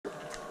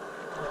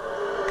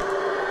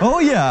Oh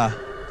yeah,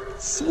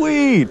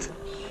 sweet.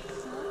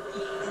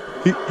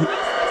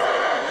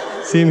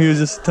 See him? He was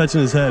just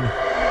touching his head.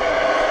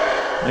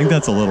 I think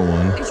that's a little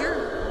one. Is your...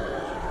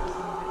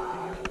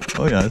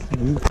 Oh yeah.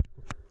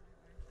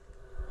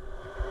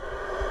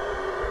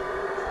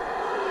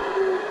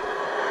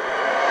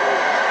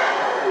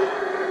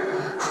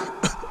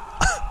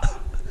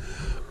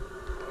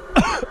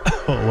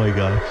 Oh my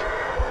gosh.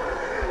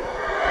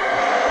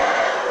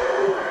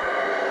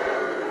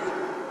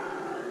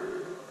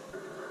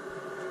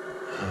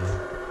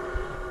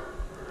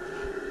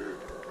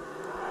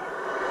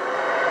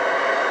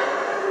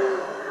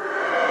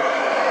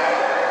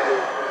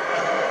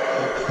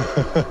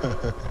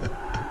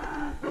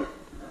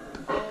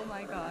 Oh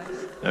my gosh.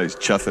 Now he's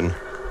chuffing.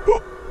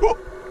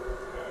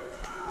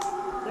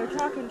 They're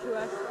talking to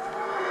us.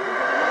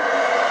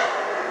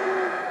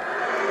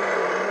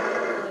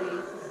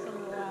 This is so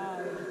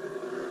loud.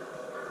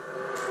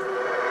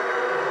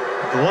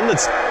 The one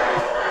that's...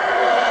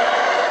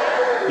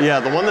 Yeah,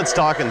 the one that's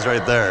talking's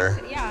right there.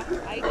 Yeah,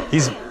 I can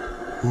He's... see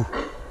him.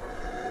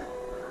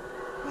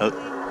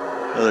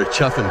 They're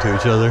chuffing to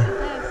each other.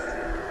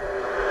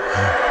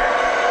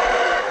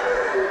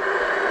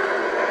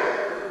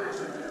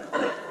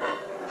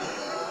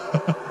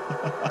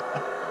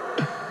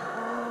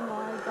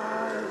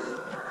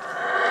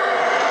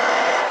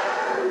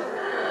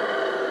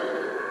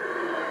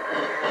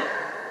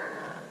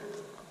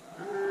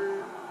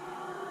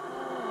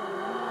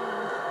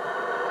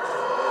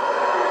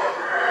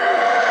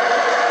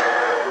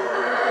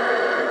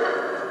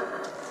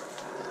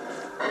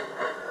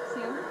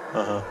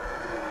 Uh-huh.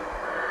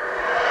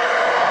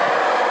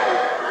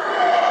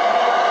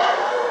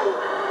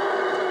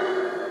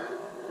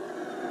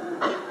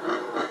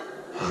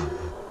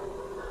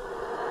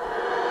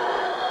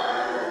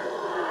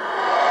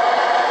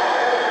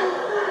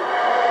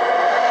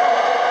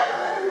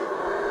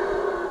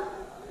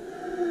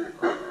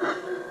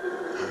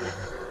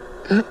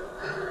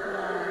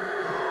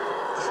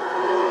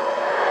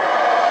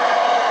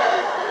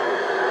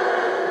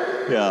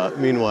 Yeah,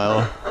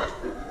 meanwhile,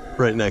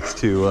 right next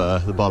to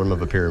the bottom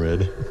of a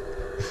pyramid.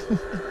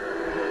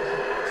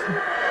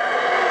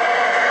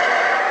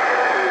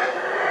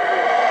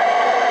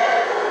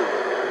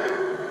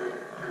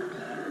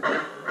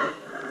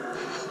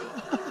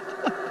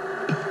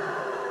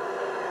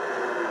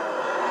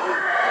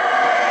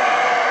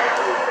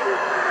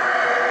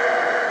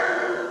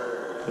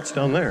 What's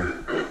down there?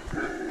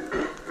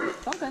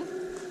 Something.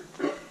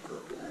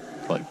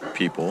 Like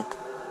people.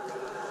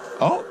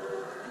 Oh!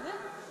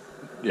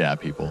 Yeah,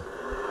 people.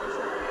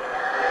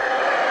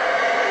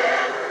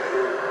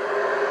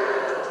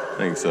 I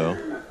think so.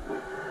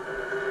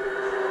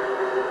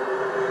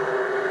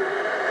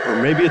 Or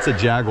maybe it's a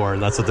jaguar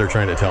and that's what they're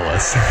trying to tell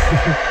us.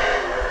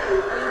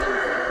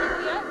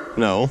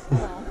 No.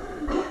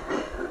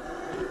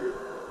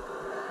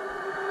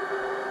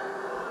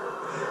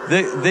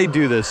 They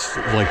do this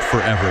like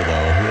forever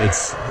though.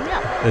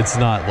 It's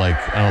not like,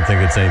 I don't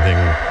think it's anything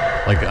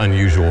like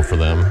unusual for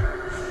them.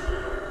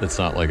 It's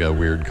not like a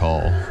weird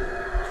call.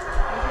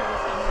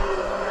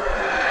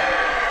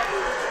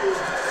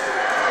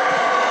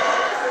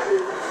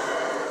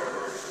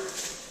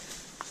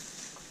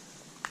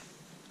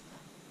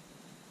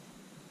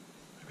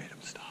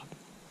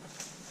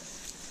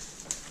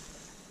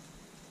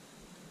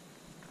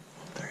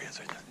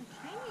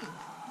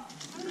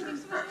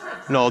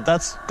 No,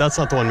 that's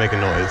not the one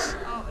making noise.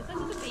 Oh, is that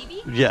just a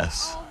baby?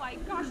 Yes. Oh my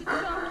gosh, it's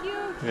so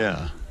cute.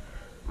 Yeah.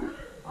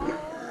 Oh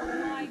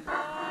my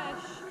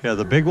gosh. Yeah,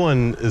 the big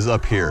one is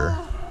up here.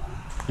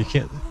 You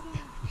can't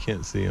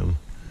see him.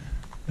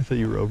 I thought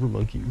you were over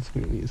monkeys. We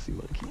don't need to see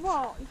monkeys.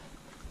 Well,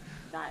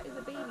 that is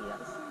a baby. That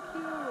was so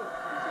cute.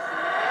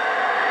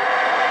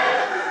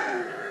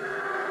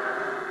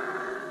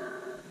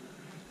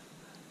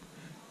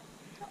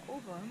 Not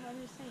over.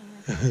 I'm just saying.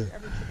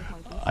 Every type of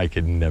monkey. I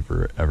could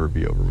never ever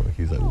be over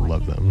monkeys. I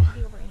love them.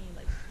 Be over any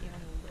like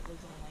animal that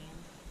lives on the land.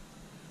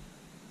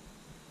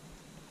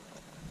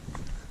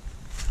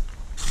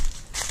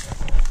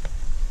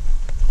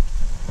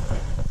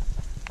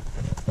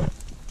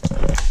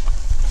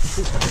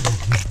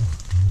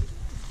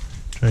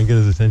 Try and get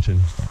his attention.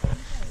 You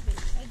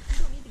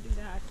don't need to do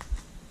that.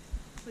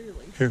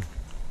 Clearly. Here.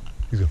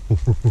 He's going.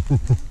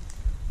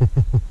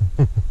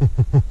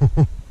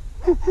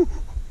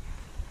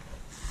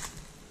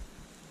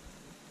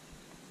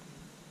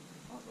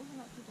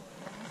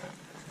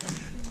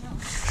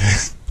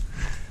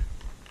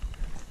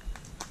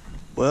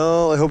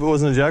 Well, I hope it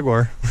wasn't a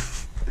jaguar.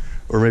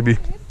 Or maybe. Are you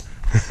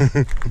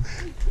kidding me?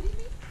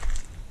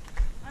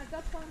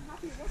 That's why I'm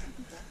happy it wasn't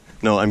people.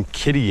 No, I'm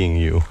kittying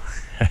you.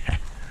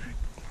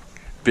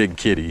 Big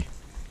kitty.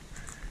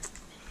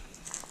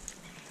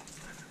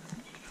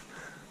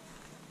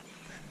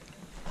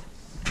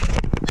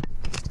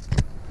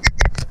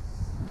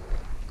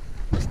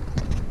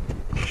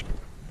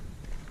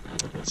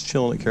 Just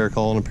chilling at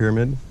Caracol on a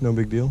pyramid. No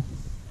big deal.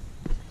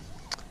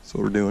 That's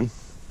what we're doing.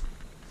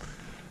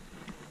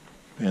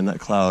 And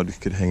that cloud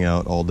could hang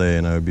out all day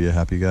and I would be a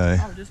happy guy.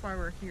 Oh, just while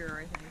we're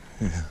here, I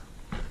think. Yeah.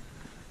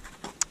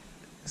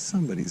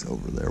 Somebody's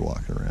over there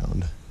walking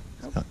around.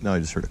 Nope. No, I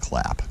just heard a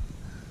clap.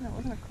 No, it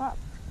wasn't a clap.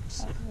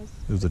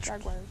 It was a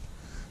jaguars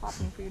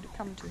clapping for you to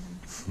come to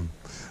him.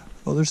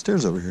 Oh, there's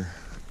stairs over here.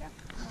 Yeah.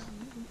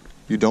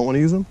 You don't want to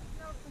use them?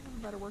 No, this is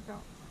a better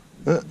workout.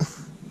 Uh,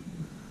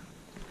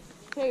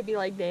 Okay, it'd be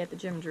like day at the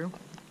gym, Drew.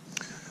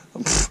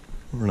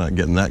 we're not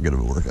getting that good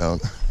of a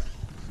workout.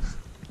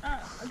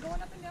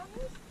 Going up and down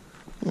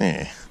these?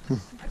 Meh.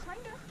 Kinda.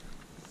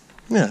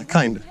 Yeah,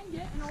 kinda. You can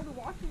get and all the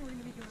walking we're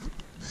gonna be doing.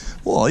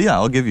 Well, yeah,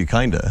 I'll give you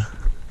kinda.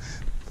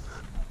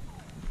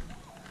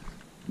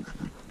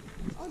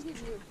 I'll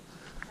give you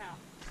half.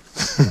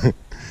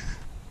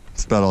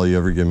 It's about all you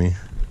ever give me.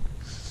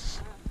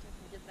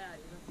 Get that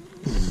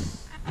even.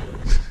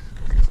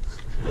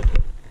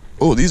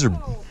 Oh, these are...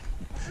 Oh,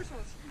 the first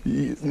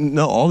one's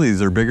No, all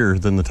these are bigger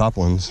than the top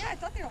ones. yeah, I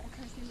thought they all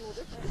kind of seemed a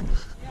little different.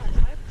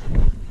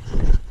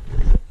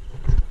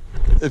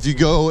 Yeah, If you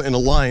go in a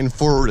line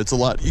forward, it's a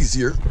lot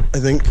easier, I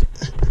think.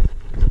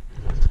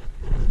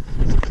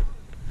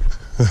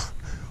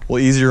 Well,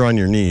 easier on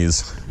your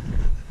knees.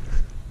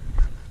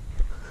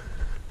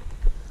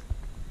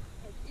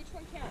 each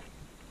one counts.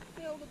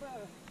 Feel the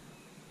bone.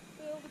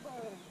 Feel the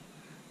bone.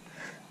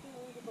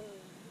 Feel the bone.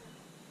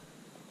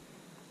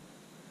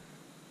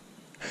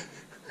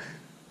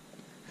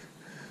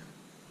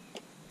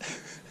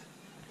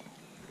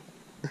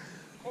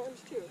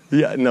 Arms too.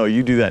 Yeah, no,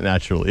 you do that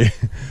naturally.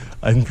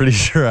 I'm pretty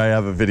sure I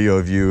have a video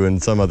of you in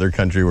some other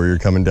country where you're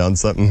coming down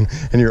something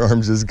and your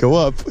arms just go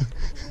up.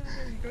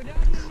 Go down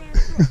and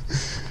then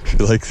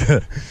You're like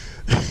the,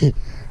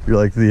 you're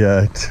like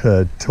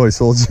the toy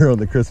soldier on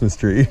the Christmas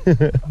tree.